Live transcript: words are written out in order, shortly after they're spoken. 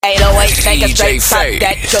808, make a straight pop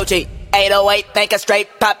that coochie. 808, make a straight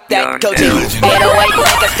pop that coochie. 808,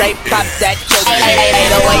 make a straight pop that coochie.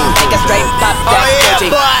 808, make a straight pop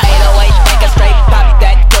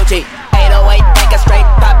that coochie. 808, make a straight pop that coochie. 808, make a straight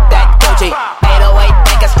pop that coochie. 808,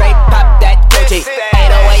 make a straight pop that coochie.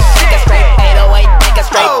 808, make a straight. 808, make a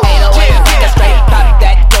straight. 808, make a straight pop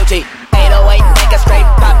that coochie. 808, make a straight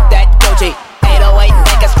pop that coochie. 808,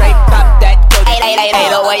 make a straight pop that coochie.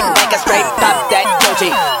 808, make a straight pop that coochie.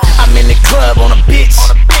 I'm in the club on a bitch,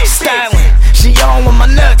 styling. She on with my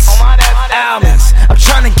nuts, almonds. I'm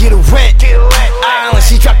tryna get her wet, island.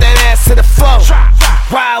 She drop that ass to the floor,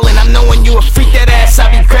 wildin'. I'm knowing you a freak, that ass I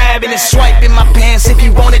be grabbing and swiping my pants. If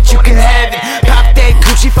you want it, you can have it. Pop that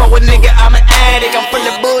Gucci for a nigga, I'm an addict. I'm full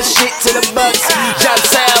of bullshit to the bucks, John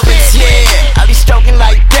Talbot's, yeah. I be stroking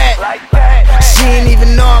like that. She ain't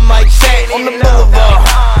even know I'm like that. On the boulevard,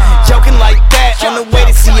 joking like that. On the way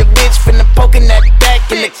to see a bitch, finna poking that back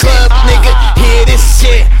in the club, nigga. Hear this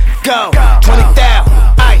shit go. 20,000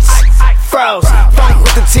 ice froze. Funk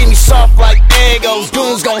with the team, you soft like Egos.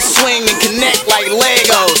 Goons gon' swing and connect like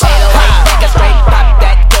Legos. 808, make a straight pop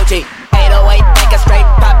that coochie. 808, make a straight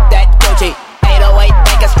pop that coochie. 808,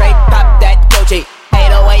 make a straight pop that coochie.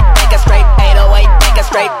 808, make a straight. 808, make a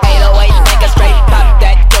straight. 808, make a straight pop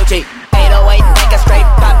that coochie. 808, make a straight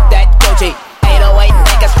pop that coochie. 808,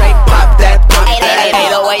 make a straight pop that.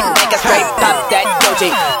 808, make a straight pop that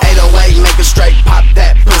coochie. 808, make a straight pop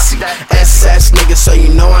that pussy. SS nigga, so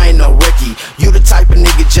you know I ain't no Ricky. You the type of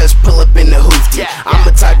nigga just pull up in the hoopty. I'm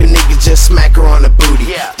the type of nigga just smack her on the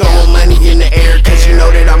booty. Throwing money in the air, cause you know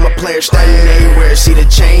that I'm a player standing everywhere. See the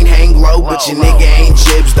chain hang low, but your nigga ain't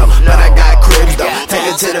jibs though. But I got cribs though. Take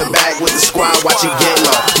it to the back with the squad, watch it get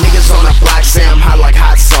low. Niggas on the block say I'm hot like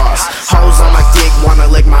hot sauce. Hoes on my dick wanna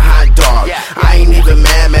lick my hot dog. I ain't even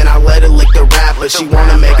mad, man, I let her lick the rapper. She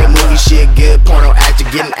wanna make a movie, she a good porno actor.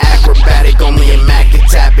 Getting acrobatic, only a Mac can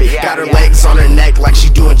tap it. Got her legs on her neck like she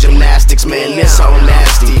doing gymnastics, man, this so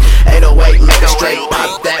nasty. 808, make a straight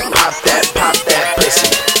pop that, pop that, pop that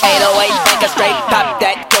pussy. 808, make a straight pop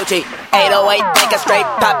that coochie. 808, make a straight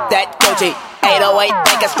pop that coochie. 808,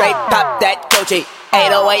 make a straight pop that coochie.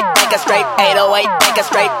 808, make a straight. 808, make a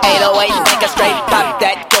straight. 808, make a straight pop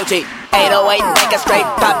that coochie. 808, make a straight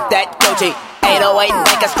pop that coochie. 808,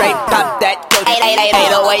 make a straight pop that coochie.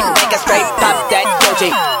 808, make a straight pop that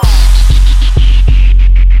coochie.